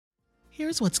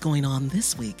Here's what's going on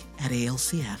this week at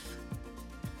ALCF.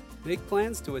 Make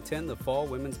plans to attend the Fall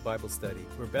Women's Bible Study,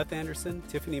 where Beth Anderson,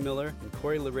 Tiffany Miller, and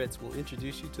Corey Loritz will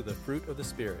introduce you to the fruit of the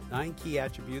Spirit, 9 key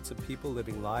attributes of people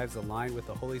living lives aligned with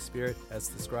the Holy Spirit as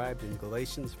described in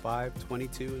Galatians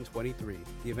 5:22 and 23.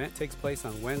 The event takes place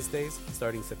on Wednesdays,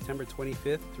 starting September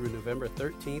 25th through November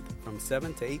 13th from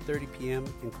 7 to 8:30 p.m.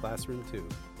 in Classroom 2.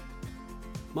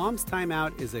 Mom's Time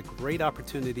Out is a great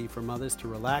opportunity for mothers to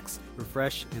relax,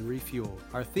 refresh, and refuel.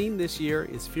 Our theme this year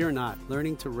is Fear Not,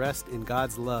 learning to rest in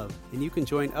God's love. And you can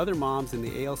join other moms in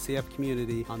the ALCF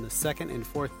community on the second and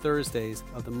fourth Thursdays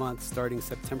of the month starting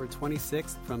September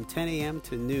 26th from 10 a.m.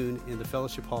 to noon in the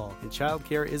Fellowship Hall. And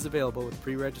childcare is available with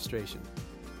pre-registration.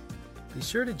 Be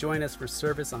sure to join us for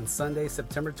service on Sunday,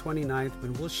 September 29th,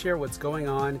 when we'll share what's going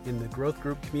on in the Growth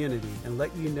Group community and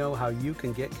let you know how you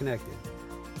can get connected.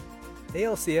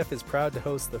 ALCF is proud to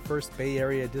host the first Bay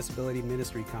Area Disability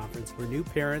Ministry Conference, where new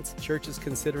parents, churches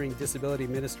considering disability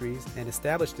ministries, and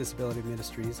established disability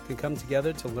ministries can come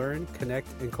together to learn, connect,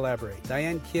 and collaborate.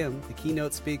 Diane Kim, the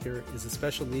keynote speaker, is a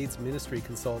special needs ministry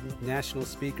consultant, national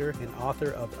speaker, and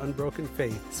author of Unbroken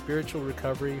Faith, Spiritual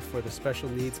Recovery for the Special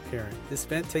Needs Parent. This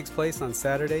event takes place on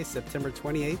Saturday, September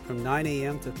 28th from 9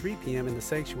 a.m. to 3 p.m. in the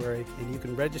sanctuary, and you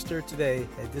can register today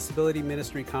at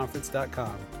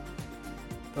disabilityministryconference.com.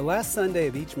 The last Sunday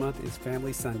of each month is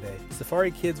Family Sunday.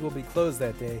 Safari Kids will be closed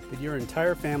that day, but your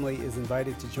entire family is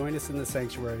invited to join us in the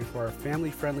sanctuary for our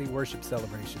family-friendly worship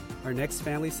celebration. Our next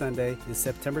Family Sunday is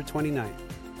September 29th.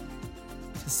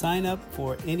 To sign up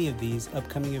for any of these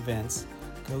upcoming events,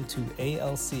 go to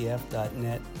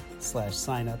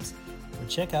alcf.net/signups or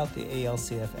check out the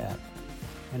ALCF app.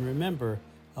 And remember,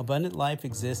 abundant life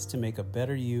exists to make a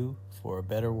better you for a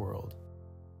better world.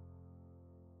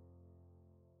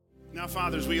 Now,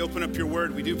 Father, as we open up your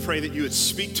word, we do pray that you would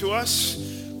speak to us.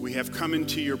 We have come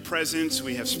into your presence.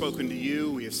 We have spoken to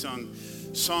you. We have sung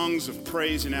songs of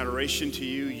praise and adoration to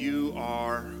you. You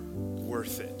are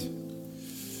worth it.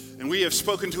 And we have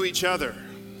spoken to each other.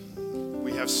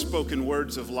 We have spoken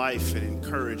words of life and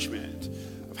encouragement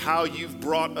of how you've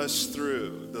brought us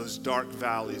through those dark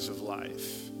valleys of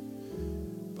life.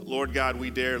 But Lord God, we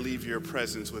dare leave your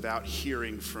presence without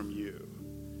hearing from you.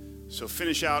 So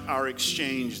finish out our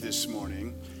exchange this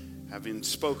morning. Having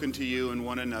spoken to you and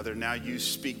one another, now you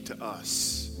speak to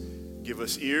us. Give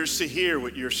us ears to hear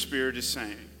what your Spirit is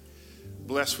saying.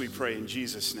 Bless, we pray, in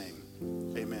Jesus' name.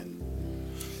 Amen.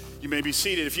 You may be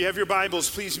seated. If you have your Bibles,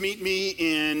 please meet me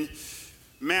in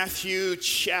Matthew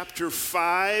chapter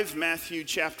 5. Matthew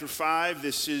chapter 5.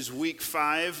 This is week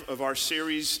 5 of our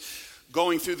series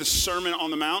going through the Sermon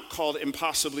on the Mount called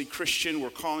Impossibly Christian. We're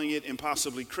calling it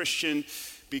Impossibly Christian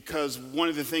because one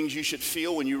of the things you should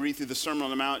feel when you read through the Sermon on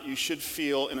the Mount, you should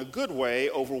feel, in a good way,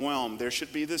 overwhelmed. There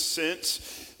should be this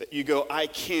sense that you go, I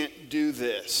can't do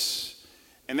this.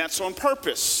 And that's on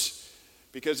purpose,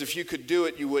 because if you could do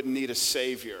it, you wouldn't need a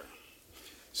Savior.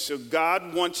 So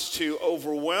God wants to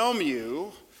overwhelm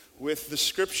you with the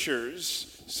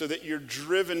Scriptures so that you're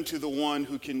driven to the one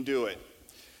who can do it.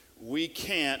 We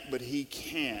can't, but he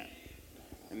can.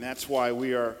 And that's why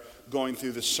we are going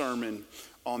through the Sermon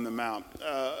on the Mount.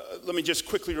 Let me just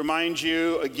quickly remind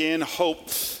you again, hope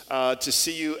to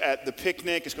see you at the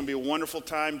picnic. It's going to be a wonderful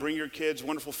time. Bring your kids,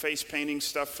 wonderful face painting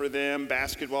stuff for them,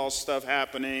 basketball stuff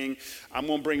happening. I'm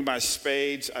going to bring my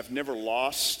spades. I've never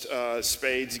lost a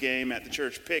spades game at the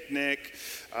church picnic.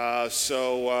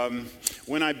 So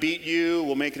when I beat you,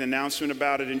 we'll make an announcement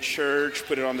about it in church,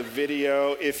 put it on the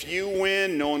video. If you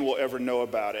win, no one will ever know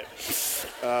about it.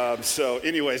 So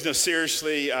anyways, no,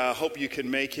 seriously, hope you can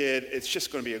make it. It's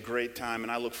just going to be a great time,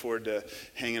 and I look forward to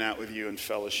hanging out with you and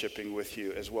fellowshipping with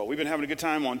you as well. We've been having a good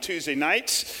time on Tuesday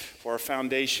nights for our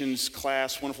Foundations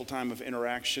class, wonderful time of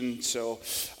interaction. So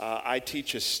I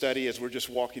teach a study as we're just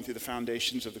walking through the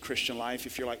foundations of the Christian life.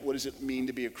 If you're like, what does it mean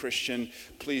to be a Christian?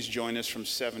 Please join us from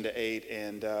 7 to 8,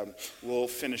 and we'll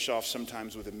finish off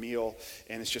sometimes with a meal,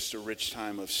 and it's just a rich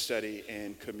time of study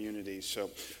and community. So I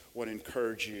want to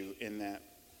encourage you in that.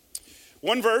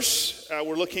 One verse,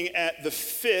 we're looking at the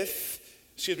fourth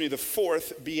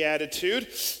beatitude.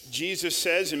 Jesus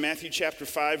says in Matthew chapter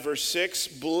 5, verse 6,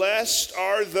 blessed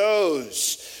are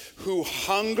those who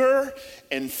hunger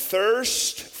and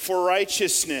thirst for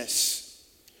righteousness,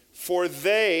 for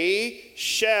they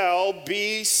shall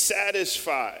be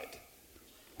satisfied.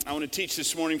 I want to teach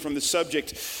this morning from the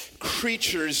subject,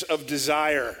 creatures of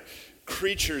desire.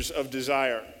 Creatures of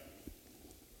desire.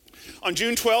 On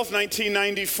June 12,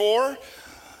 1994,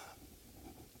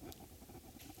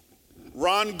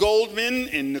 Ron Goldman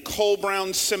and Nicole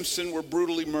Brown Simpson were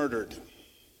brutally murdered.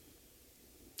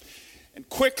 And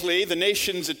quickly, the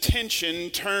nation's attention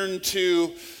turned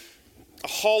to a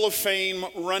Hall of Fame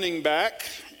running back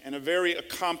and a very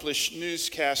accomplished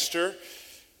newscaster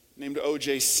named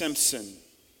O.J. Simpson.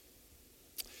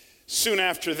 Soon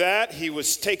after that, he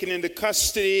was taken into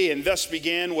custody and thus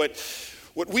began what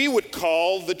we would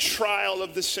call the trial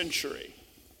of the century.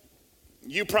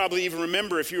 You probably even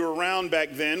remember, if you were around back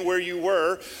then, where you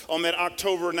were on that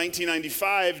October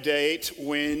 1995 date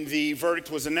when the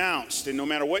verdict was announced. And no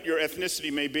matter what your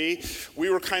ethnicity may be, we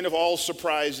were kind of all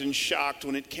surprised and shocked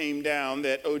when it came down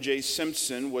that O.J.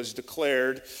 Simpson was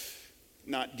declared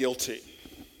not guilty.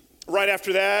 Right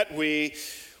after that, we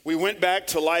went back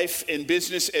to life and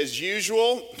business as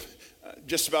usual.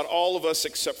 Just about all of us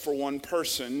except for one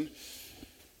person,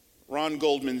 Ron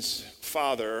Goldman's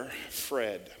father,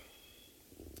 Fred.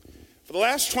 For the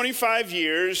last 25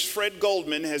 years, Fred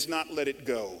Goldman has not let it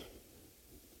go.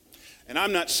 And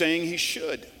I'm not saying he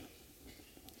should.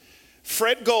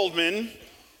 Fred Goldman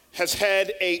has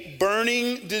had a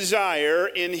burning desire,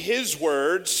 in his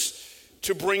words,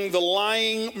 to bring the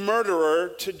lying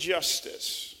murderer to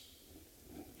justice.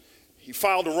 He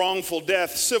filed a wrongful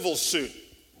death civil suit,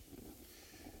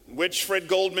 in which Fred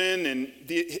Goldman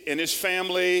and his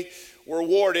family were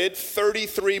awarded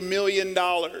 $33 million.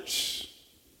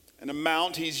 An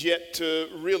amount he's yet to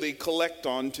really collect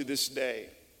on to this day.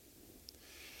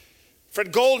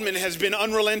 Fred Goldman has been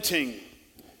unrelenting,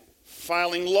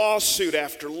 filing lawsuit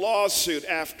after lawsuit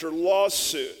after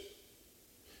lawsuit.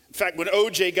 In fact, when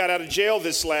O.J. got out of jail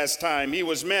this last time, he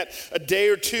was met a day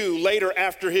or two later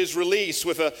after his release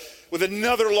with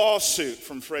another lawsuit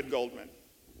from Fred Goldman.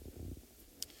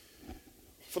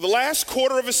 For the last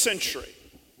quarter of a century,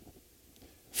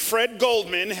 Fred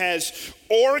Goldman has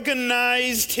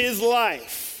organized his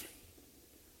life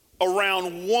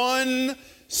around one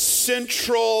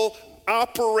central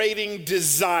operating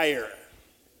desire,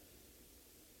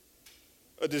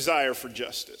 a desire for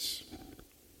justice.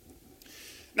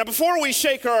 Now, before we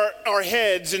shake our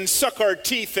heads and suck our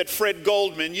teeth at Fred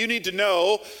Goldman, you need to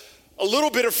know a little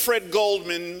bit of Fred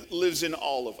Goldman lives in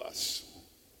all of us.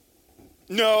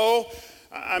 No,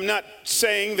 I'm not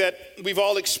saying that we've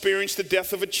all experienced the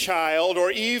death of a child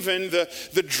or even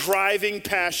the driving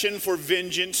passion for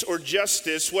vengeance or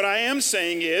justice. What I am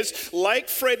saying is, like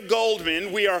Fred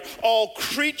Goldman, we are all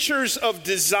creatures of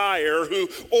desire who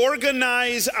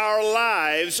organize our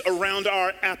lives around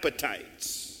our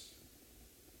appetites.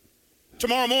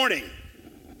 Tomorrow morning,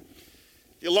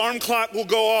 the alarm clock will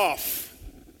go off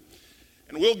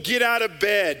and we'll get out of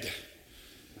bed.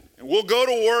 And we'll go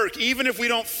to work even if we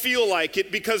don't feel like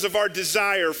it because of our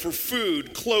desire for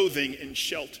food, clothing, and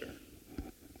shelter.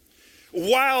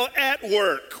 While at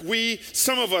work,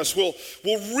 some of us will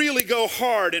really go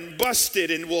hard and bust it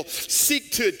and will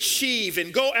seek to achieve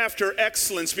and go after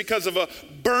excellence because of a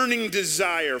burning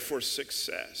desire for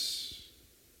success.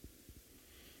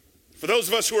 For those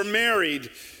of us who are married,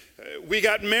 we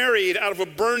got married out of a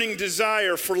burning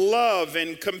desire for love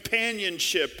and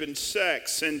companionship and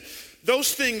sex, and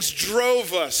those things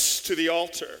drove us to the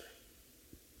altar.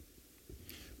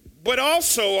 But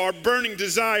also our burning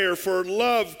desire for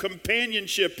love,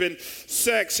 companionship, and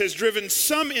sex has driven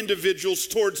some individuals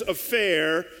towards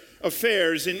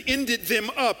affairs and ended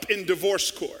them up in divorce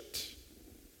court.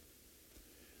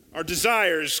 Our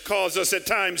desires cause us at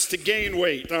times to gain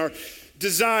weight. Our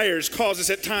desires cause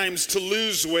us at times to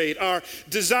lose weight. Our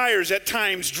desires at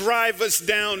times drive us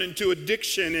down into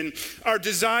addiction, and our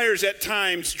desires at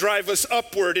times drive us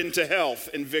upward into health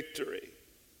and victory.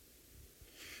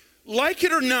 Like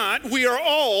it or not, we are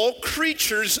all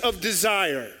creatures of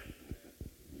desire.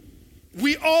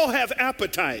 We all have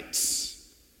appetites.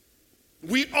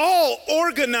 We all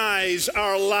organize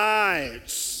our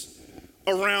lives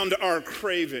around our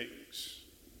cravings.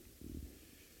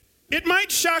 It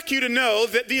might shock you to know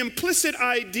that the implicit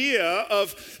idea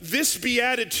of this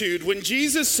beatitude, when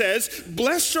Jesus says,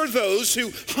 "Blessed are those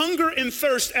who hunger and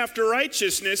thirst after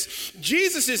righteousness,"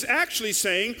 Jesus is actually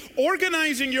saying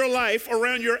organizing your life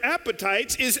around your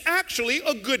appetites is actually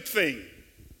a good thing.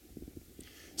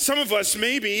 Some of us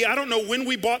maybe, I don't know when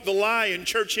we bought the lie in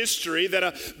church history that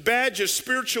a badge of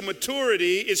spiritual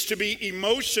maturity is to be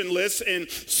emotionless and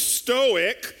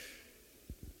stoic.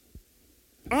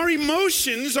 Our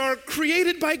emotions are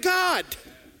created by God.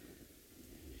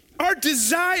 Our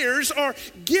desires are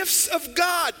gifts of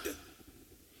God.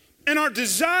 And our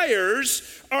desires,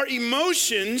 our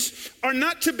emotions, are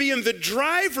not to be in the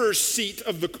driver's seat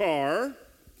of the car,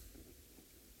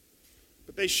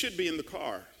 but they should be in the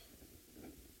car.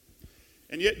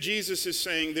 And yet Jesus is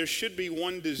saying there should be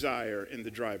one desire in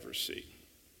the driver's seat.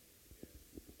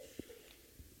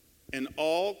 An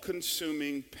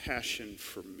all-consuming passion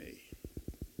for me.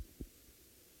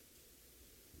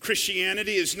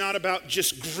 Christianity is not about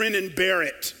just grin and bear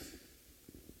it.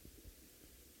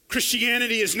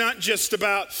 Christianity is not just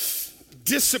about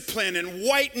discipline and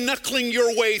white-knuckling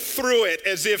your way through it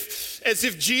as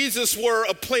if Jesus were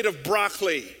a plate of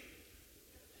broccoli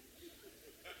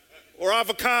or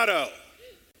avocado,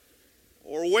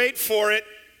 or wait for it,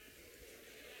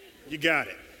 you got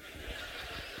it.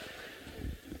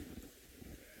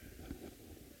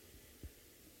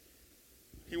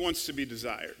 He wants to be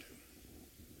desired.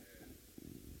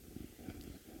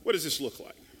 What does this look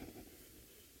like?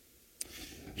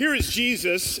 Here is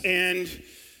Jesus, and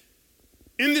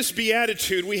in this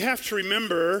beatitude, we have to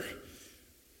remember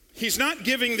he's not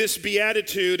giving this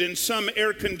beatitude in some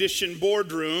air-conditioned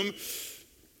boardroom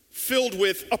filled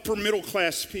with upper middle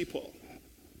class people.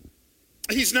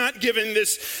 He's not giving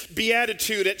this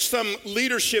beatitude at some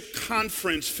leadership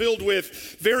conference filled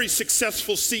with very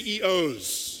successful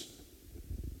CEOs.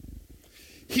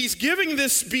 He's giving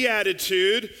this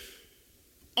beatitude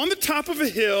on the top of a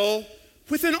hill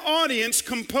with an audience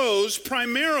composed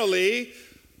primarily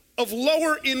of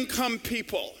lower income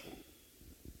people.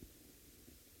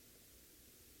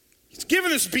 He's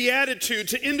given this beatitude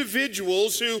to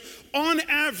individuals who, on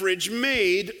average,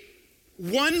 made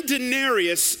 1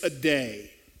 denarius a day.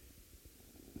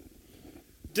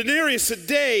 Denarius a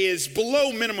day is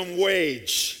below minimum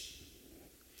wage.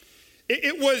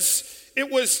 It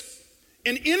was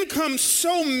an income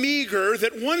so meager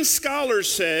that one scholar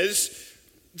says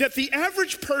that the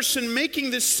average person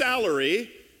making this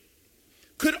salary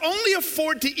could only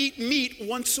afford to eat meat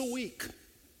once a week.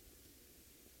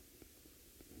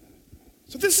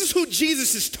 So this is who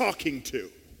Jesus is talking to.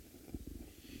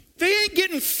 They ain't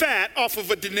getting fat off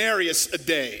of a denarius a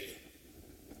day.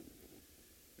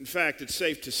 In fact, it's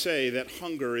safe to say that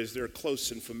hunger is their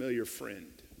close and familiar friend.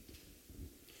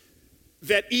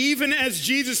 That even as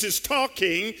Jesus is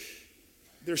talking,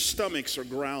 their stomachs are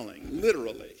growling,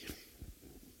 literally.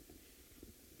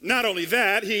 Not only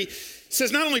that, he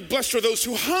says not only blessed are those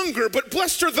who hunger, but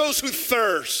blessed are those who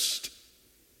thirst.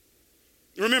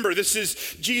 Remember, this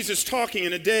is Jesus talking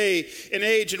in a day and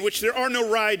age in which there are no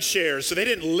ride shares. So they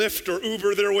didn't Lyft or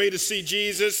Uber their way to see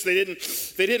Jesus. They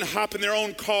didn't hop in their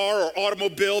own car or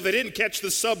automobile. They didn't catch the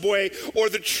subway or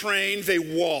the train. They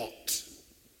walked.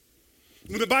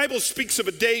 When the Bible speaks of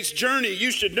a day's journey, you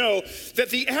should know that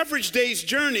the average day's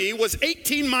journey was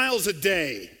 18 miles a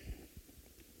day.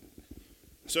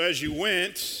 So as you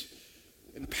went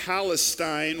in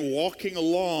Palestine walking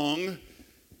along,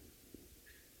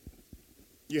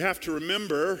 you have to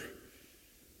remember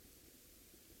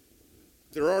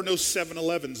there are no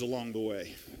 7-Elevens along the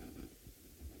way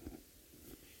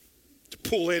to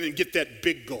pull in and get that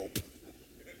big gulp.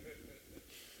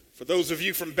 For those of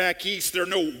you from back east, there are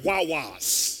no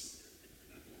Wawas.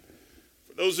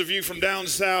 For those of you from down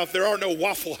south, there are no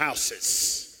Waffle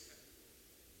Houses.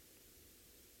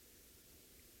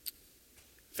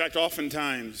 In fact,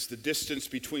 oftentimes the distance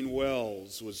between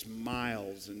wells was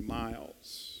miles and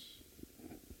miles.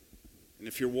 And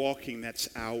if you're walking, that's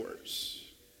hours.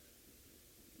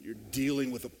 You're dealing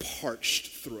with a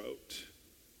parched throat.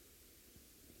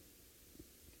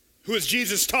 Who is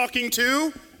Jesus talking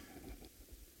to?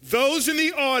 Those in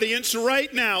the audience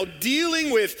right now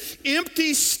dealing with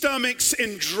empty stomachs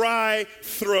and dry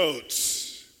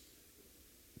throats.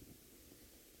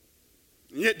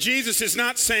 And yet Jesus is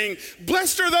not saying,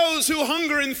 blessed are those who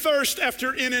hunger and thirst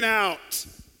after In-N-Out.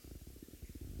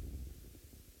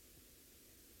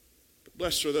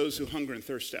 Blessed are those who hunger and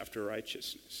thirst after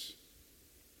righteousness.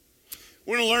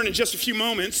 We're going to learn in just a few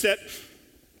moments that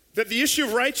the issue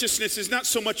of righteousness is not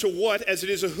so much a what as it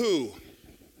is a who.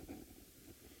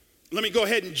 Let me go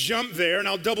ahead and jump there, and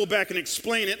I'll double back and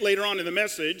explain it later on in the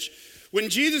message. When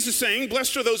Jesus is saying,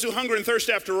 blessed are those who hunger and thirst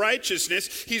after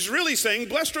righteousness, he's really saying,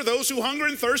 blessed are those who hunger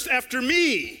and thirst after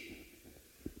me.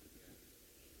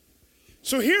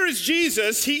 So here is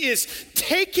Jesus. He is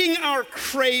taking our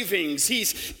cravings.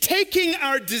 He's taking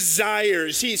our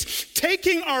desires. He's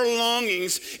taking our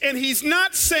longings, and he's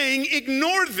not saying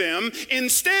ignore them.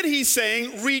 Instead, he's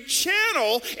saying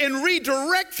rechannel and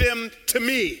redirect them to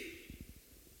me,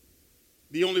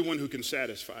 the only one who can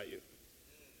satisfy you.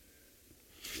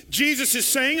 Jesus is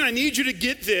saying, I need you to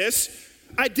get this.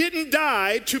 I didn't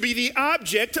die to be the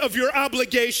object of your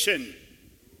obligation.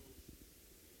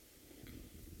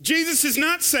 Jesus is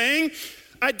not saying,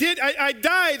 I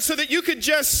died so that you could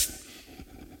just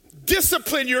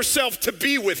discipline yourself to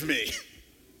be with me.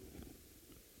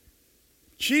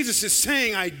 Jesus is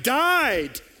saying, I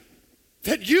died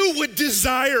that you would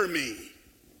desire me.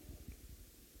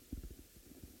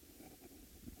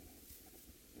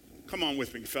 Come on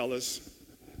with me, fellas.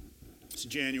 It's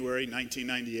January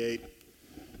 1998.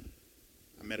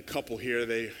 I met a couple here.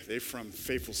 They're from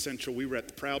Faithful Central. We were at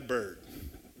the Proud Bird.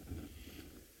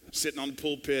 Sitting on the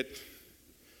pulpit,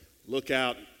 look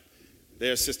out,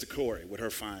 there's Sister Corey with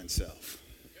her fine self.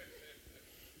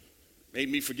 Made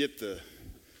me forget the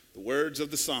words of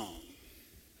the song.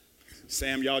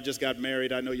 Sam, y'all just got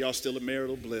married. I know y'all still in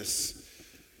marital bliss.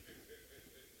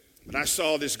 But I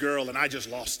saw this girl and I just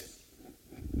lost it.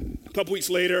 A couple weeks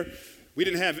later, we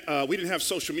didn't have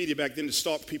social media back then to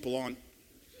stalk people on.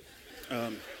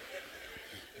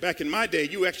 Back in my day,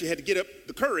 you actually had to get up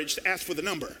the courage to ask for the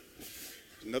number.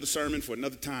 Another sermon for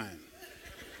another time.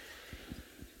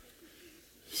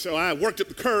 So I worked up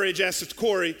the courage, asked Sister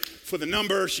Corey for the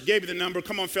number. She gave me the number.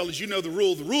 Come on, fellas, you know the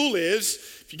rule. The rule is,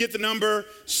 if you get the number,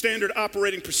 standard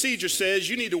operating procedure says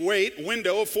you need to wait a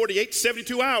window of 48 to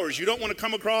 72 hours. You don't want to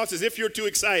come across as if you're too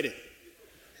excited.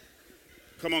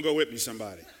 Come on, go with me,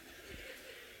 somebody.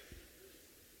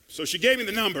 So she gave me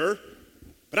the number,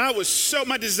 but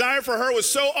my desire for her was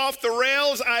so off the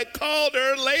rails, I called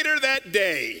her later that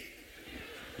day.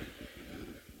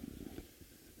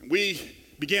 We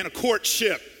began a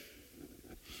courtship.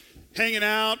 Hanging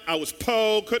out, I was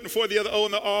Poe, couldn't afford the other O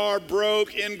and the R,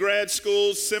 broke, in grad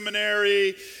school,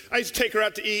 seminary. I used to take her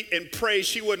out to eat and pray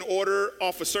she wouldn't order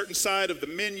off a certain side of the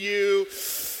menu.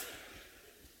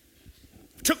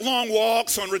 Took long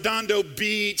walks on Redondo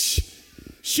Beach.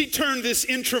 She turned this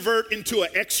introvert into an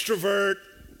extrovert.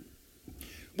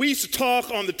 We used to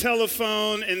talk on the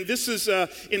telephone, and this is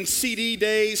in CD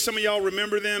days. Some of y'all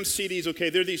remember them. CDs, okay,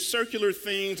 they're these circular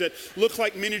things that look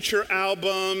like miniature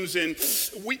albums, and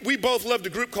we both loved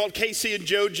a group called Casey and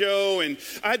JoJo, and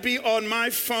I'd be on my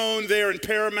phone there in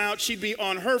Paramount. She'd be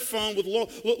on her phone with a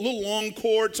little long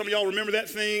cord. Some of y'all remember that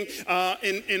thing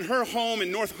in her home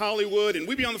in North Hollywood, and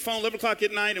we'd be on the phone 11 o'clock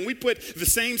at night, and we'd put the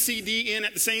same CD in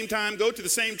at the same time, go to the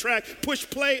same track, push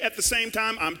play at the same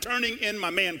time. I'm turning in my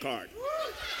man card.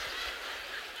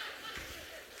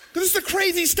 Because it's the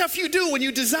crazy stuff you do when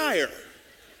you desire.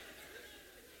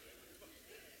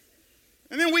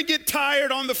 And then we get tired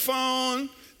on the phone.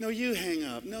 No, you hang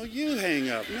up. No, you hang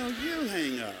up. No, you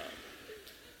hang up.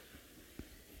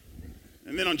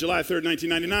 And then on July 3rd,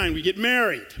 1999, we get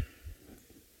married.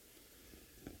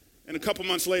 And a couple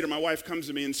months later, my wife comes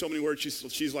to me in so many words,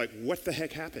 she's like, what the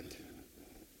heck happened?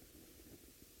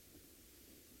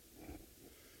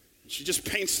 She just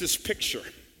paints this picture.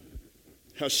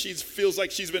 How she feels like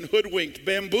she's been hoodwinked,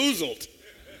 bamboozled,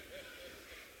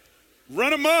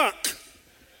 run amok.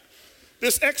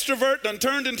 This extrovert done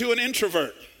turned into an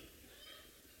introvert.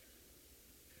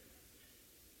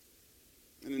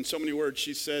 And in so many words,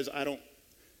 she says, I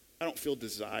don't feel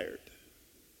desired.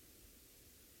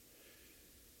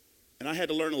 And I had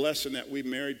to learn a lesson that we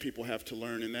married people have to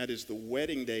learn, and that is the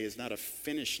wedding day is not a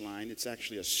finish line, it's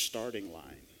actually a starting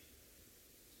line.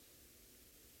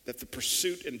 That the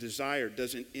pursuit and desire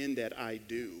doesn't end at I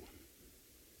do.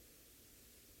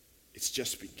 It's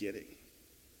just beginning.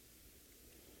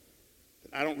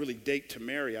 That I don't really date to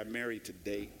marry, I marry to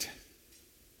date.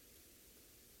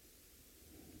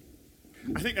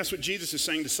 I think that's what Jesus is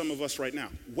saying to some of us right now.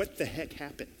 What the heck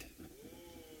happened?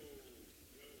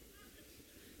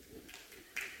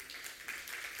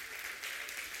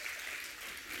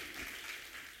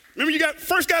 Remember, you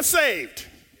first got saved.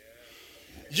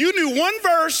 You knew one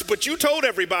verse, but you told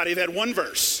everybody that one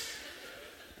verse.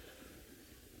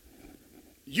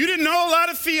 You didn't know a lot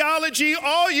of theology.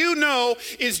 All you know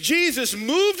is Jesus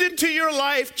moved into your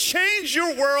life, changed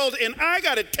your world, and I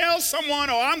got to tell someone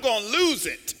or I'm going to lose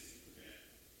it.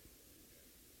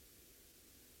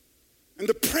 And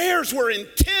the prayers were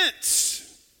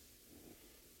intense.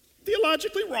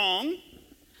 Theologically wrong,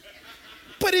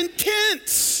 but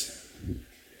intense.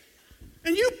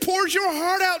 And you poured your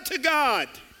heart out to God.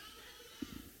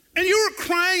 And you were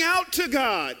crying out to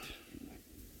God.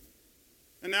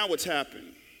 And now what's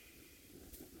happened?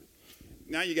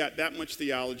 Now you got that much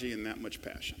theology and that much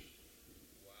passion.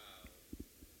 Wow.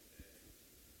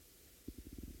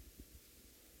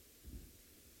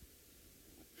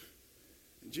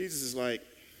 And Jesus is like,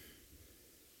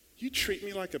 you treat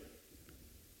me like a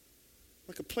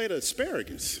plate of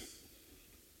asparagus.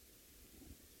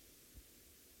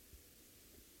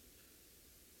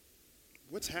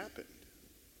 What's happened?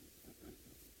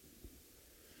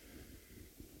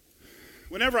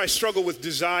 Whenever I struggle with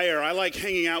desire, I like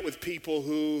hanging out with people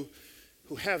who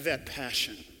have that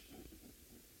passion.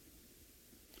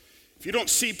 If you don't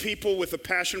see people with a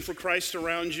passion for Christ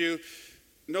around you,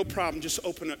 no problem, just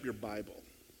open up your Bible.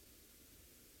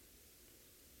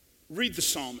 Read the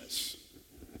psalmists.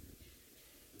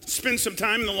 Spend some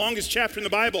time in the longest chapter in the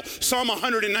Bible, Psalm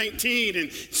 119.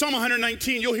 And Psalm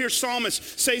 119, you'll hear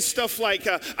psalmists say stuff like,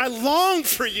 I long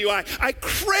for you, I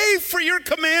crave for your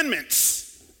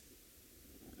commandments.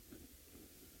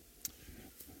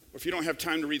 Or if you don't have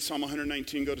time to read Psalm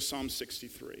 119, go to Psalm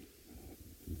 63.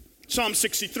 Psalm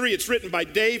 63, it's written by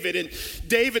David, and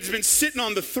David's been sitting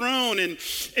on the throne, and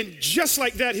just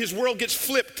like that, his world gets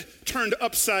flipped, turned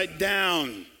upside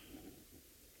down.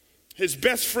 His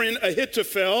best friend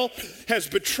Ahithophel has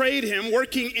betrayed him,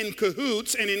 working in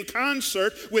cahoots and in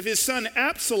concert with his son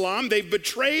Absalom. They've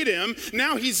betrayed him.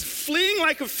 Now he's fleeing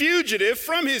like a fugitive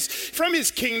from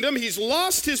his kingdom. He's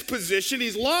lost his position.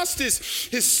 He's lost his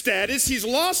status. He's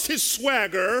lost his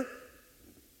swagger.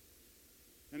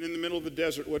 And in the middle of the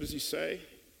desert, what does he say?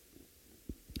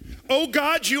 Oh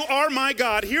God, you are my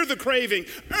God. Hear the craving.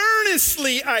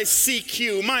 Earnestly I seek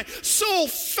you. My soul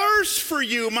thirsts for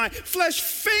you. My flesh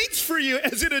faints for you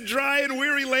as in a dry and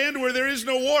weary land where there is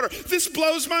no water. This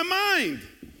blows my mind.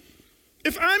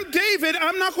 If I'm David,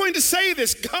 I'm not going to say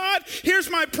this. God, here's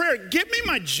my prayer. Get me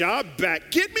my job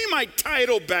back. Get me my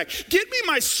title back. Get me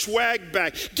my swag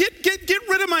back. Get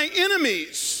rid of my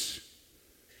enemies.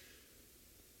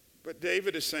 But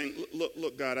David is saying,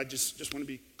 look, God, I just want to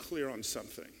be clear on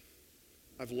something.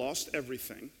 I've lost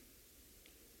everything,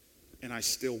 and I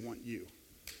still want you.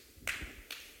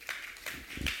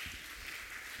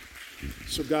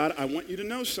 So God, I want you to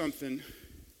know something.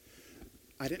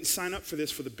 I didn't sign up for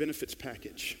this for the benefits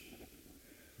package.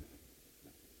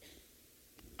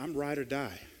 I'm ride or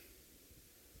die.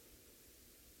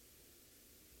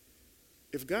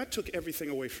 If God took everything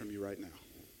away from you right now,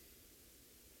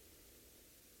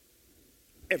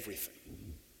 everything,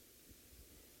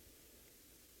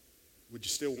 would you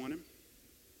still want him?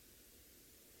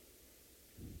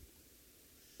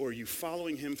 Or are you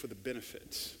following him for the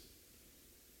benefits?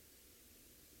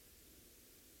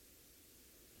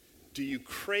 Do you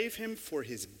crave him for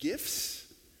his gifts?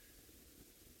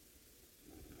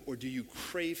 Or do you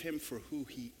crave him for who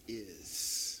he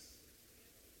is?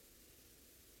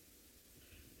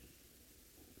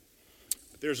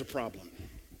 There's a problem.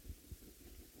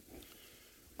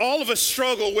 All of us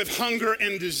struggle with hunger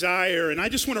and desire, and I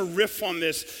just want to riff on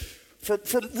this for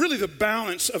really the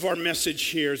balance of our message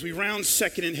here as we round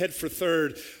second and head for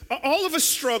third. All of us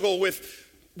struggle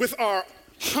with our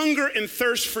hunger and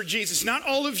thirst for Jesus. Not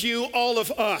all of you, all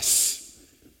of us.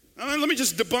 Let me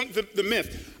just debunk the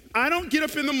myth. I don't get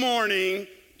up in the morning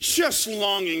just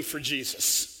longing for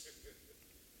Jesus.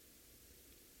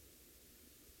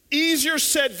 Easier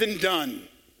said than done.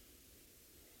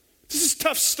 This is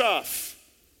tough stuff.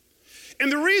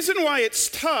 And the reason why it's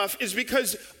tough is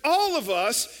because all of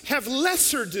us have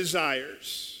lesser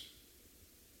desires.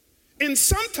 And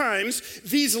sometimes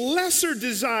these lesser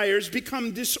desires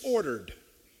become disordered.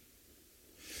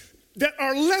 That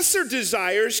our lesser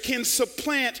desires can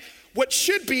supplant what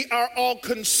should be our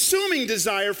all-consuming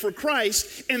desire for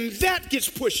Christ, and that gets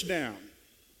pushed down.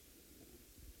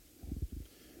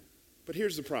 But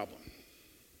here's the problem.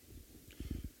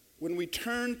 When we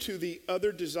turn to the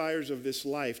other desires of this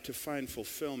life to find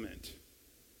fulfillment,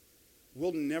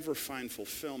 we'll never find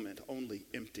fulfillment, only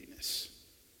emptiness.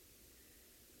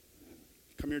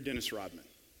 Come here, Dennis Rodman.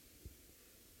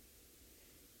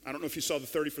 I don't know if you saw the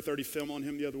 30 for 30 film on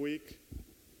him the other week.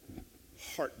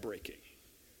 Heartbreaking.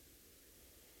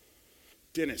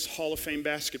 Dennis, Hall of Fame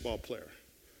basketball player,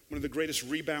 one of the greatest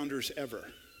rebounders ever.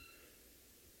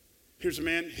 Here's a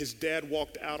man, his dad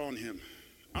walked out on him.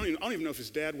 I don't even know if his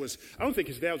dad was, I don't think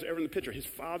his dad was ever in the picture. His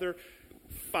father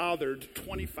fathered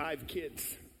 25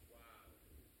 kids.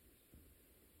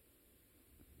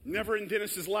 Never in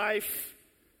Dennis's life.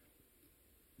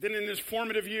 Then in his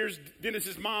formative years,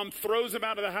 Dennis's mom throws him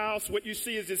out of the house. What you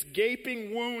see is this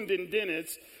gaping wound in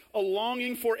Dennis, a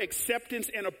longing for acceptance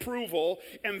and approval,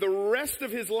 and the rest of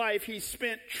his life he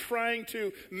spent trying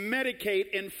to medicate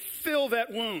and fill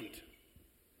that wound.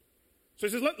 So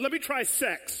he says, let me try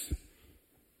sex.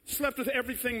 Slept with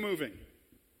everything moving. In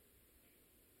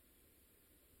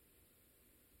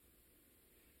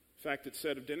fact, it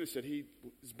said of Dennis that he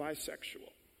is bisexual.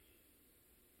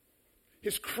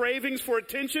 His cravings for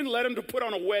attention led him to put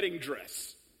on a wedding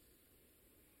dress.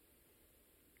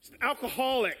 He's an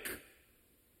alcoholic.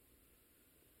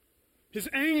 His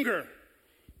anger,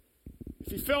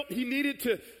 if he felt he needed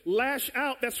to lash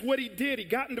out, that's what he did. He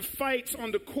got into fights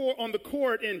on the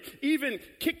court and even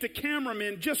kicked a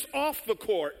cameraman just off the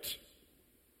court.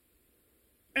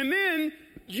 And then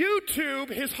YouTube,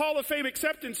 his Hall of Fame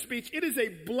acceptance speech, it is a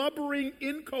blubbering,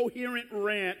 incoherent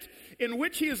rant in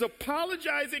which he is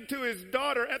apologizing to his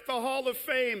daughter at the Hall of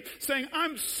Fame, saying,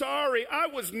 I'm sorry, I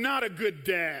was not a good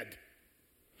dad.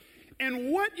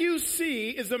 And what you see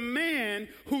is a man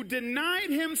who denied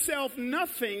himself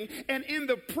nothing and in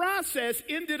the process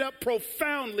ended up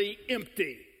profoundly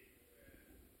empty.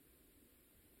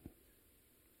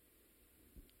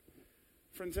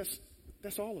 Friends,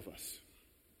 that's all of us.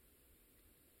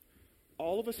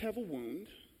 All of us have a wound,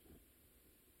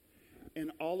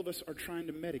 and all of us are trying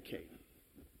to medicate.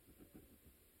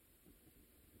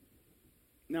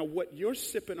 Now, what you're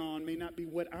sipping on may not be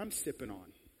what I'm sipping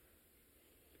on,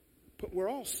 but we're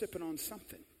all sipping on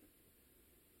something.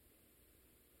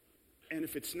 And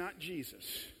if it's not Jesus,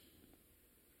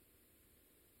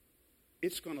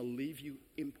 it's going to leave you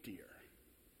emptier.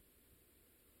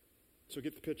 So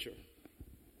get the picture.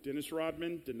 Dennis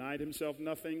Rodman denied himself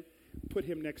nothing. Put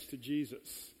him next to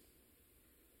Jesus.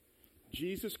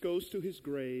 Jesus goes to his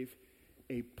grave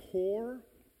a poor,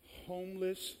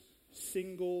 homeless,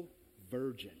 single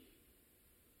virgin,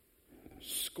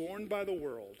 scorned by the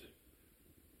world,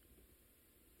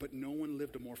 but no one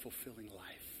lived a more fulfilling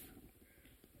life.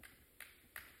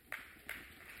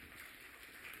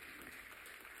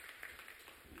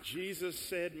 Jesus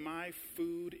said, "My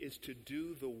food is to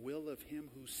do the will of him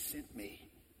who sent me."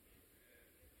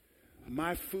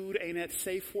 My food ain't at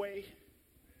Safeway.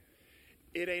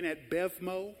 It ain't at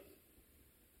Bevmo.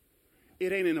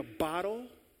 It ain't in a bottle.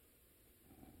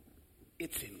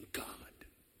 It's in God.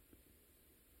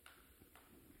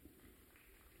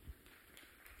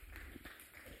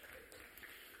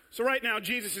 So right now,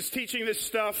 Jesus is teaching this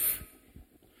stuff.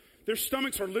 Their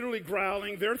stomachs are literally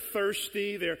growling. They're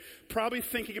thirsty. They're probably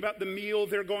thinking about the meal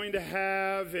they're going to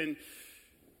have. And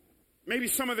maybe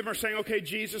some of them are saying, okay,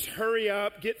 Jesus, hurry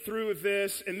up, get through with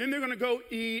this. And then they're going to go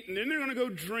eat, and then they're going to go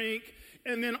drink.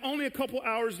 And then only a couple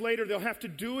hours later, they'll have to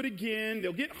do it again.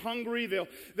 They'll get hungry. They'll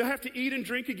have to eat and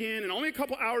drink again. And only a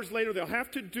couple hours later, they'll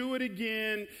have to do it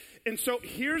again. And so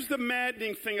here's the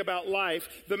maddening thing about life.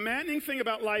 The maddening thing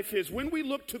about life is when we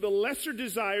look to the lesser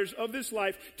desires of this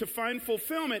life to find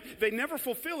fulfillment, they never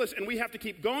fulfill us. And we have to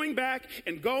keep going back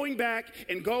and going back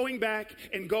and going back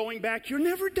and going back. You're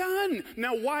never done.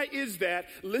 Now, why is that?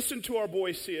 Listen to our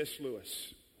boy C.S.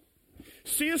 Lewis.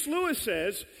 C.S. Lewis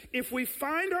says, if we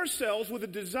find ourselves with a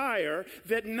desire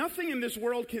that nothing in this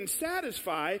world can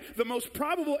satisfy, the most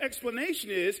probable explanation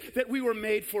is that we were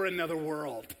made for another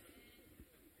world.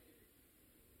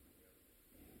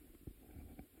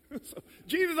 So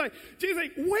Jesus is like,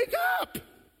 wake up!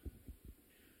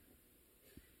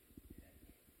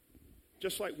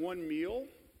 Just like one meal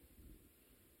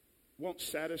won't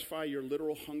satisfy your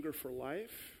literal hunger for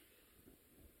life,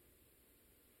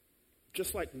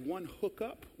 just like one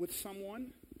hookup with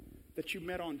someone that you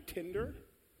met on Tinder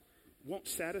won't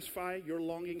satisfy your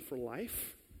longing for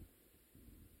life.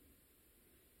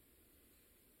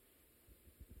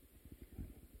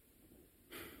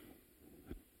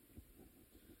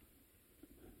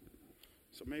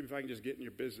 So maybe if I can just get in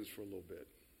your business for a little bit.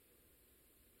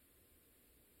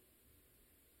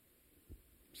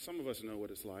 Some of us know what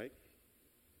it's like.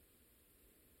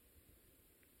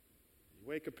 You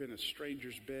wake up in a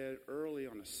stranger's bed early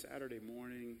on a Saturday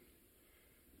morning.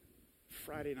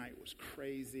 Friday night was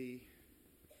crazy.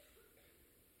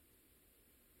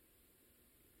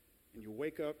 And you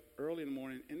wake up early in the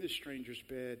morning in this stranger's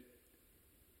bed,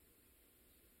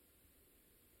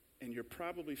 and you're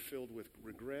probably filled with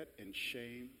regret and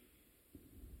shame.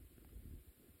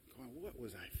 Going, what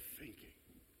was I thinking?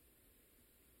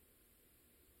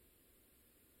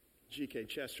 G.K.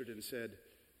 Chesterton said,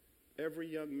 every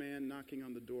young man knocking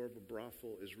on the door of a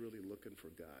brothel is really looking for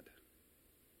God.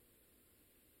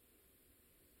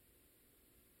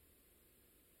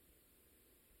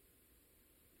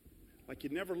 Like you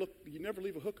never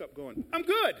leave a hookup going, I'm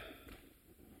good.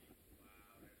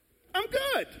 I'm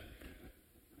good.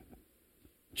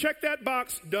 Check that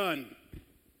box, done.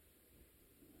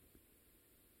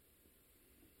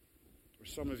 For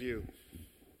some of you,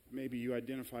 maybe you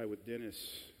identify with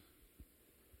Dennis.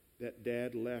 That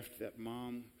dad left, that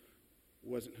mom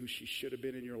wasn't who she should have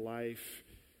been in your life.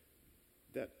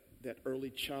 That early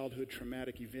childhood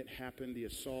traumatic event happened, the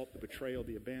assault, the betrayal,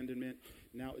 the abandonment.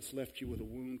 Now it's left you with a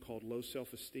wound called low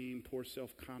self-esteem, poor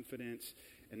self-confidence.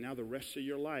 And now the rest of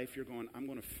your life, you're going, I'm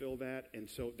going to fill that. And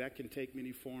so that can take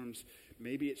many forms.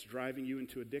 Maybe it's driving you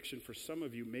into addiction. For some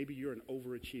of you, maybe you're an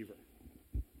overachiever.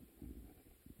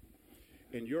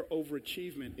 And your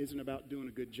overachievement isn't about doing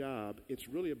a good job. It's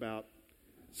really about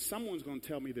someone's going to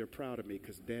tell me they're proud of me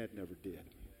because Dad never did.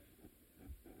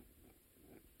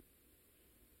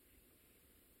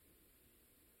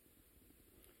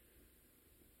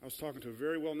 I was talking to a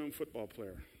very well-known football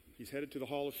player. He's headed to the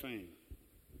Hall of Fame.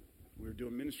 We were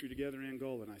doing ministry together in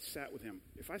Angola, and I sat with him.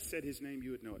 If I said his name, you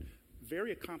would know it.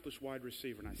 very accomplished wide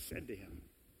receiver. And I said to him,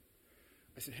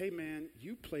 I said, hey, man,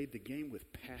 you played the game with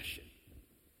passion.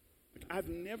 Like, I've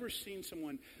never seen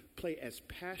someone play as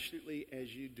passionately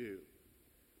as you do.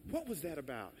 What was that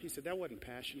about? He said, that wasn't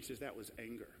passion. He says, that was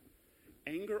anger.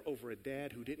 Anger over a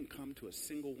dad who didn't come to a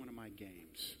single one of my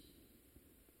games.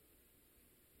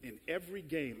 In every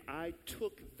game, I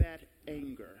took that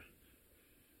anger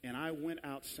and I went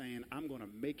out saying, I'm going to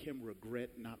make him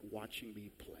regret not watching me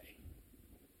play.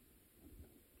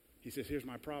 He says, here's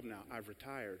my problem now. I've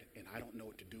retired and I don't know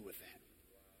what to do with that.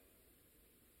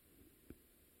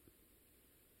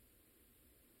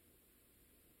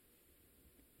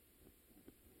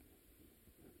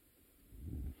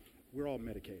 We're all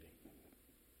medicating.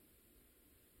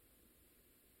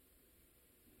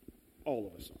 All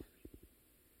of us are.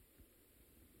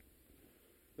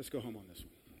 Let's go home on this one.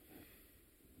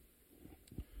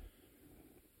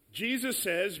 Jesus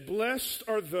says, blessed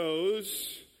are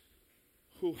those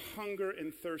who hunger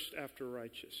and thirst after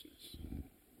righteousness.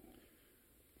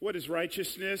 What is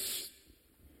righteousness?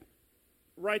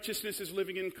 Righteousness is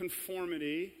living in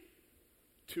conformity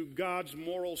to God's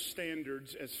moral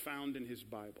standards as found in his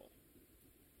Bible.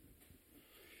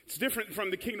 It's different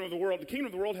from the kingdom of the world. The kingdom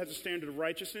of the world has a standard of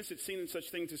righteousness. It's seen in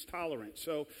such things as tolerance.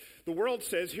 So the world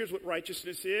says, here's what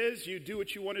righteousness is. You do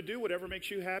what you want to do. Whatever makes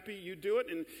you happy, you do it.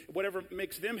 And whatever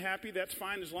makes them happy, that's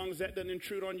fine. As long as that doesn't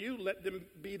intrude on you, let them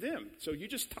be them. So you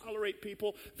just tolerate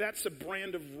people. That's a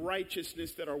brand of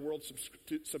righteousness that our world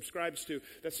subscribes to.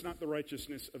 That's not the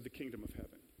righteousness of the kingdom of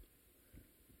heaven.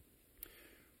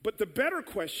 But the better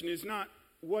question is not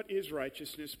what is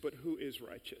righteousness, but who is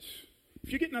righteous.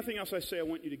 If you get nothing else I say, I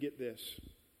want you to get this.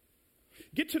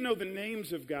 Get to know the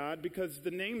names of God, because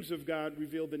the names of God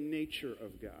reveal the nature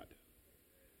of God.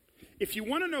 If you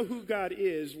want to know who God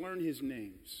is, learn his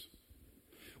names.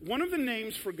 One of the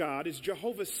names for God is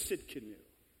Jehovah Sidkenu.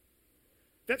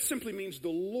 That simply means the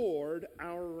Lord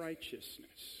our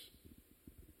righteousness.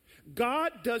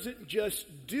 God doesn't just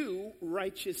do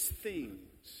righteous things.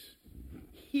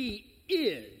 He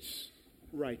is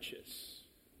righteous.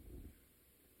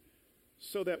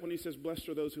 So that when he says, blessed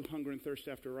are those who hunger and thirst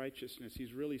after righteousness,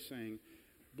 he's really saying,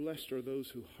 blessed are those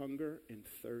who hunger and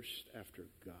thirst after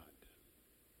God.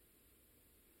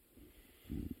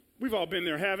 We've all been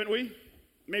there, haven't we?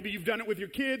 Maybe you've done it with your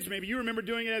kids. Maybe you remember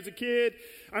doing it as a kid.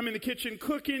 I'm in the kitchen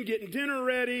cooking, getting dinner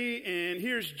ready, and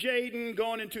here's Jaden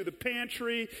going into the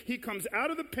pantry. He comes out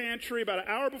of the pantry about an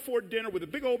hour before dinner with a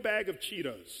big old bag of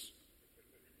Cheetos.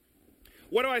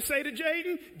 What do I say to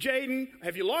Jaden? Jaden,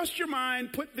 have you lost your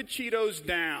mind? Put the Cheetos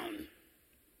down.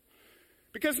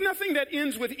 Because nothing that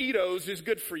ends with Eatos is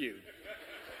good for you.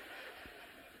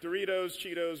 Doritos,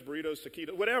 Cheetos, burritos,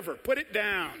 taquitos, whatever. Put it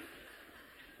down.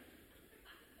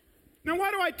 Now,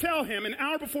 why do I tell him an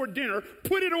hour before dinner,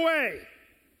 put it away?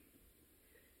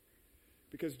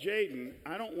 Because, Jaden,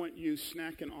 I don't want you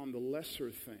snacking on the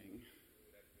lesser thing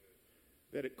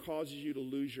that it causes you to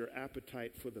lose your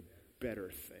appetite for the better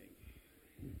thing.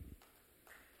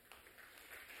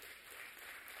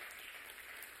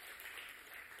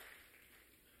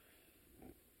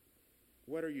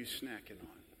 What are you snacking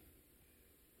on?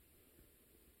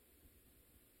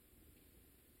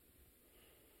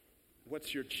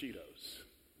 What's your Cheetos?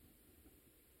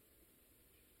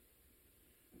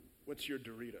 What's your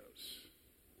Doritos?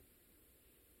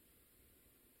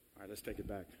 All right, let's take it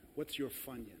back. What's your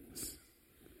Funyuns?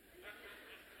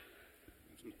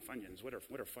 Funyuns, what are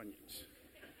Funyuns?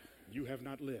 You have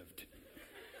not lived.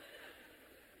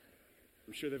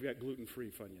 I'm sure they've got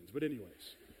gluten-free Funyuns. But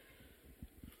anyways,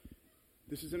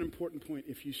 this is an important point.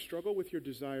 If you struggle with your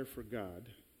desire for God,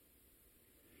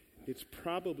 it's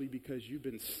probably because you've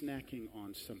been snacking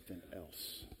on something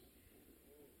else.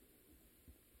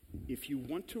 If you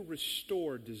want to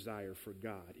restore desire for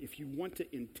God, if you want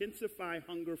to intensify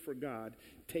hunger for God,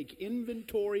 take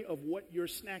inventory of what you're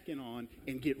snacking on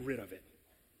and get rid of it.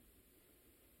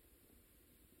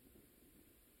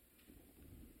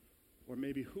 Or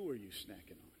maybe who are you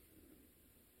snacking on?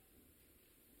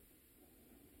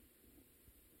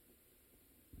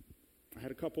 I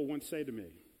had a couple once say to me,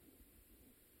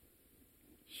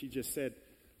 she just said,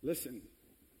 listen,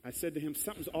 I said to him,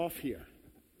 something's off here.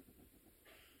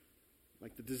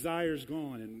 Like the desire's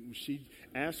gone. And she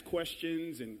asked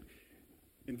questions and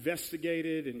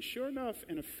investigated, and sure enough,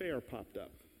 an affair popped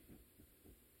up.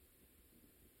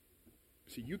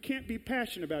 See, you can't be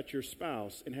passionate about your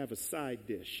spouse and have a side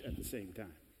dish at the same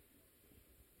time.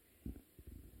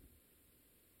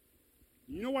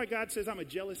 You know why God says I'm a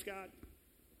jealous God?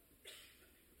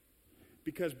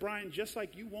 Because, Brian, just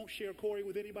like you won't share Corey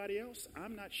with anybody else,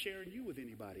 I'm not sharing you with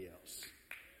anybody else.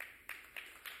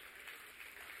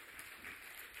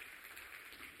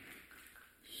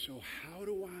 So how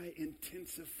do I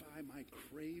intensify my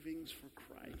cravings for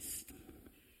Christ?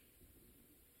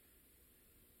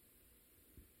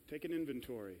 Take an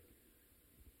inventory.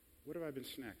 What have I been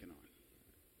snacking on?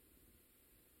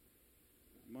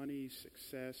 Money,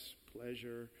 success,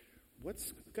 pleasure.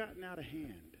 What's gotten out of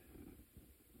hand?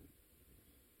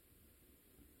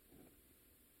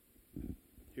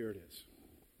 Here it is.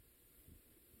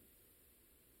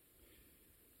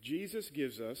 Jesus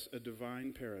gives us a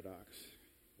divine paradox.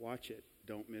 Watch it.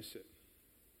 Don't miss it.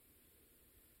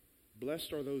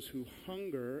 Blessed are those who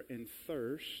hunger and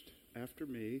thirst after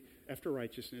me, after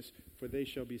righteousness, for they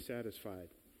shall be satisfied.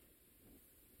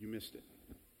 You missed it.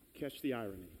 Catch the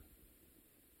irony.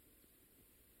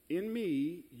 In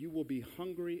me, you will be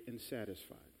hungry and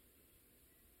satisfied.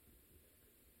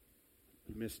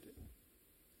 You missed it.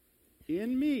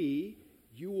 In me,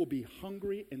 you will be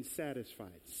hungry and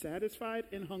satisfied. Satisfied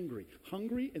and hungry.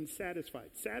 Hungry and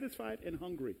satisfied. Satisfied and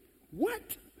hungry.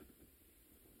 What?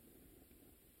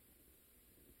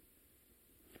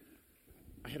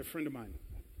 I had a friend of mine.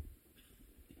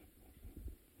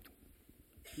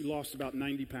 He lost about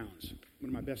 90 pounds. One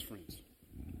of my best friends.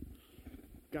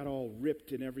 Got all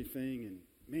ripped and everything. And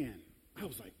man, I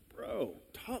was like, bro,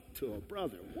 talk to a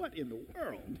brother. What in the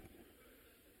world?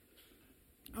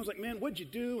 I was like, man, what'd you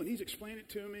do? And he's explaining it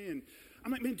to me. And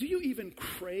I'm like, man, do you even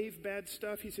crave bad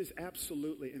stuff? He says,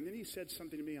 absolutely. And then he said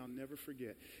something to me I'll never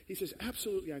forget. He says,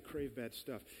 absolutely, I crave bad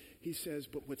stuff. He says,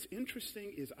 but what's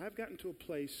interesting is I've gotten to a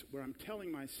place where I'm telling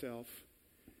myself,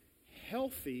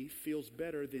 healthy feels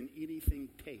better than anything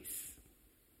tastes.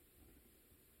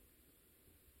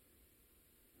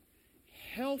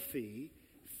 Healthy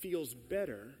feels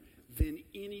better than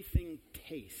anything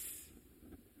tastes.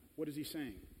 What is he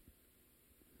saying?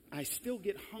 I still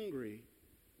get hungry,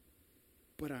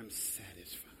 but I'm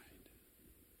satisfied.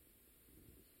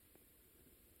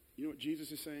 You know what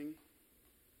Jesus is saying?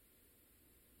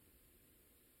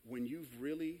 When you've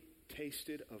really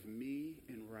tasted of me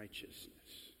in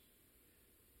righteousness,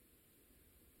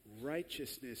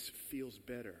 righteousness feels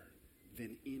better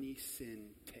than any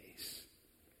sin tastes.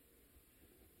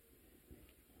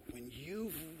 When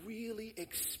you've really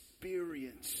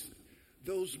experienced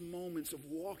those moments of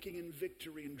walking in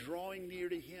victory and drawing near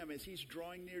to him as he's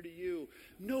drawing near to you,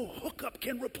 no hookup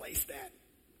can replace that.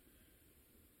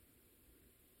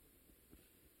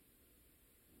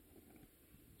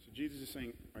 So Jesus is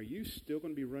saying, are you still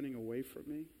going to be running away from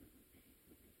me?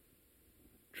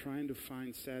 Trying to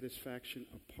find satisfaction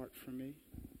apart from me?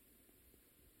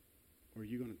 Or are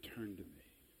you going to turn to me?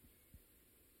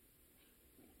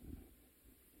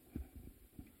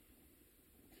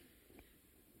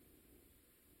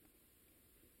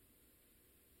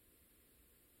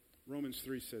 Romans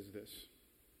 3 says this.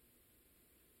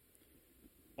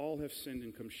 All have sinned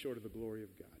and come short of the glory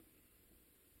of God.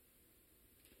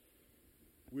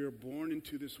 We are born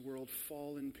into this world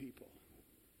fallen people.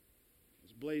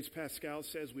 As Blaise Pascal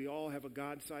says, we all have a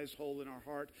God-sized hole in our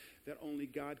heart that only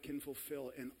God can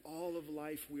fulfill. And all of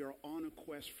life, we are on a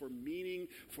quest for meaning,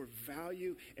 for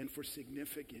value, and for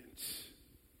significance.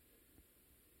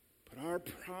 But our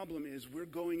problem is we're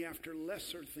going after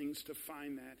lesser things to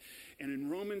find that. And in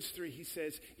Romans 3, he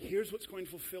says, here's what's going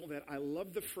to fulfill that. I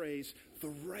love the phrase, the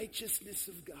righteousness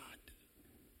of God.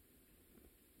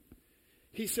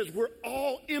 He says, we're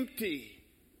all empty.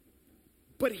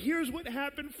 But here's what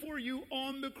happened for you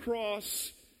on the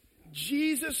cross.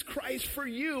 Jesus Christ for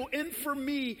you and for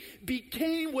me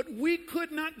became what we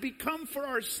could not become for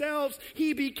ourselves.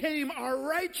 He became our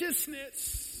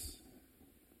righteousness.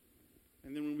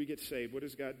 And then when we get saved, what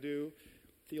does God do?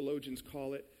 Theologians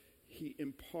call it, he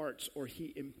imparts or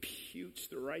he imputes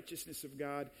the righteousness of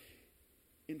God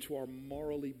into our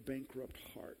morally bankrupt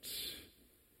hearts.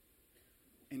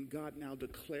 And God now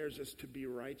declares us to be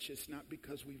righteous, not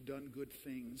because we've done good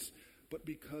things, but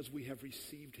because we have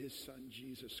received his son,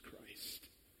 Jesus Christ.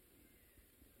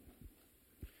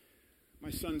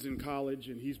 My son's in college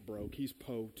and he's broke. He's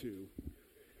po too.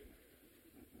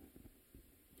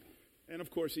 And, of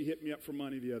course, he hit me up for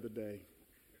money the other day.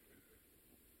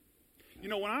 You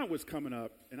know, when I was coming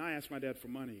up and I asked my dad for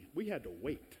money, we had to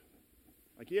wait.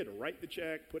 Like, he had to write the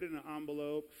check, put it in an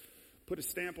envelope, put a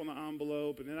stamp on the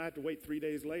envelope, and then I had to wait 3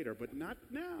 days later. But not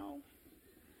now.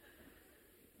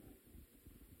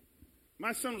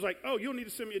 My son was like, oh, you don't need to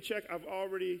send me a check. I've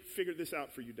already figured this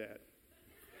out for you, Dad.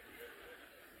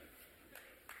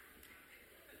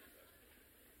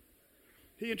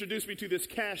 He introduced me to this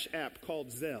cash app called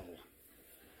Zelle.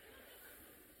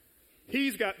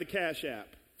 He's got the cash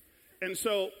app. And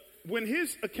so when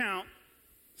his account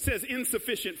says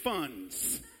insufficient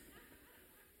funds,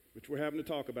 which we're having to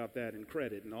talk about that and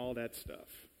credit and all that stuff,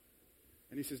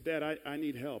 And he says, Dad, I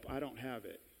need help. I don't have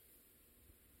it.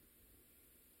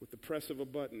 With the press of a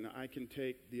button, I can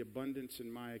take the abundance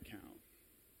in my account,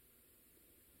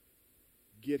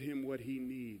 get him what he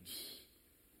needs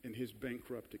in his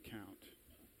bankrupt account.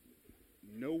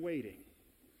 No waiting.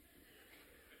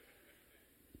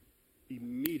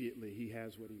 Immediately, he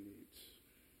has what he needs.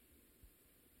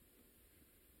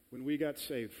 When we got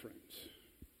saved, friends,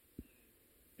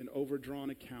 an overdrawn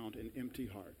account, an empty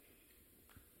heart,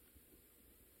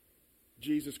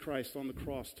 Jesus Christ on the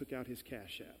cross took out his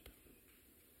cash app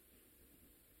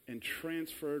and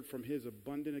transferred from his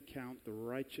abundant account the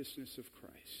righteousness of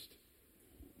Christ.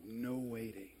 No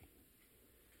waiting.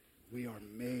 We are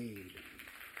made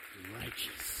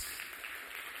righteous.